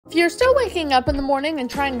If you're still waking up in the morning and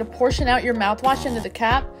trying to portion out your mouthwash into the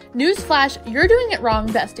cap, newsflash, you're doing it wrong,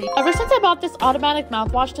 bestie. Ever since I bought this automatic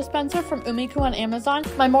mouthwash dispenser from UMICKOO on Amazon,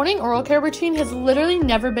 my morning oral care routine has literally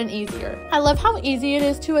never been easier. I love how easy it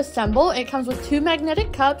is to assemble. It comes with 2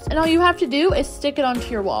 magnetic cups, and all you have to do is stick it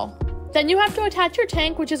onto your wall. Then you have to attach your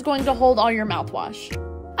tank, which is going to hold all your mouthwash.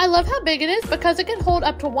 I love how big it is because it can hold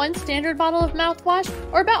up to 1 standard bottle of mouthwash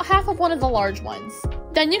or about half of one of the large ones.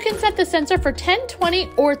 Then you can set the sensor for 10, 20,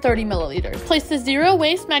 or 30 milliliters. Place the zero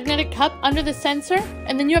waste magnetic cup under the sensor,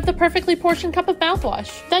 and then you have the perfectly portioned cup of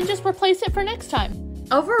mouthwash. Then just replace it for next time.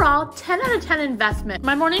 Overall, 10 out of 10 investment.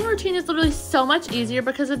 My morning routine is literally so much easier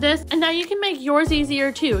because of this, and now you can make yours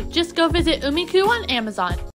easier too. Just go visit UMICKOO on Amazon.